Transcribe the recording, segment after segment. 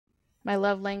My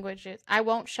love language is I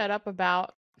won't shut up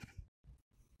about.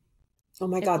 Oh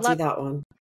my God, do that one.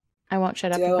 I won't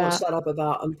shut up I won't about. shut up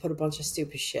about and put a bunch of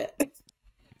stupid shit.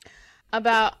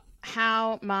 About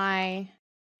how my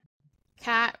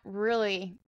cat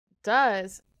really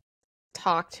does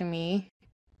talk to me.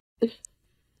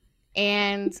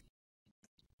 And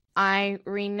I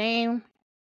rename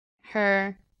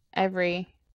her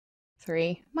every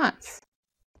 3 months.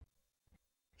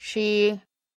 She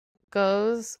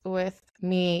goes with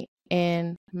me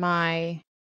in my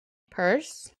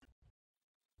purse.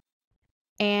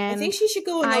 And I think she should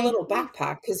go in a little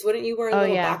backpack, because wouldn't you wear a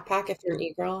little backpack if you're an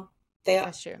e-girl?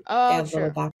 That's true. Oh,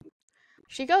 true.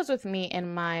 She goes with me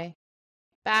in my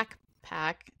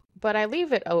backpack, but I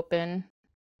leave it open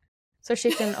so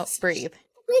she can breathe.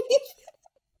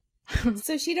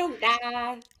 So she don't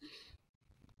die.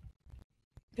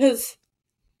 Because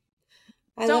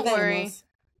I love animals.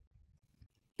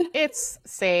 It's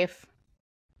safe.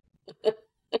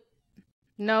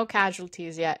 No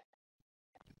casualties yet.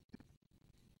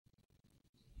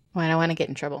 Well, I don't want to get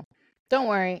in trouble. Don't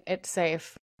worry, it's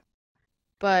safe.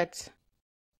 But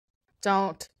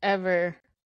don't ever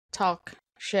talk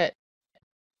shit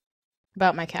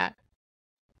about my cat.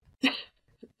 This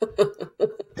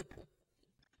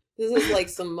is like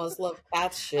some must love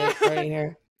cats shit right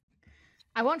here.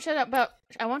 I won't shut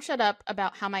up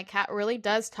about how my cat really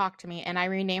does talk to me, and I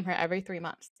rename her every 3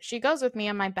 months. She goes with me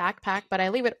in my backpack, but I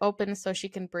leave it open so she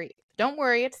can breathe. Don't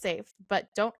worry, it's safe, but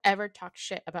don't ever talk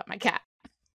shit about my cat.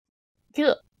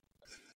 Ugh.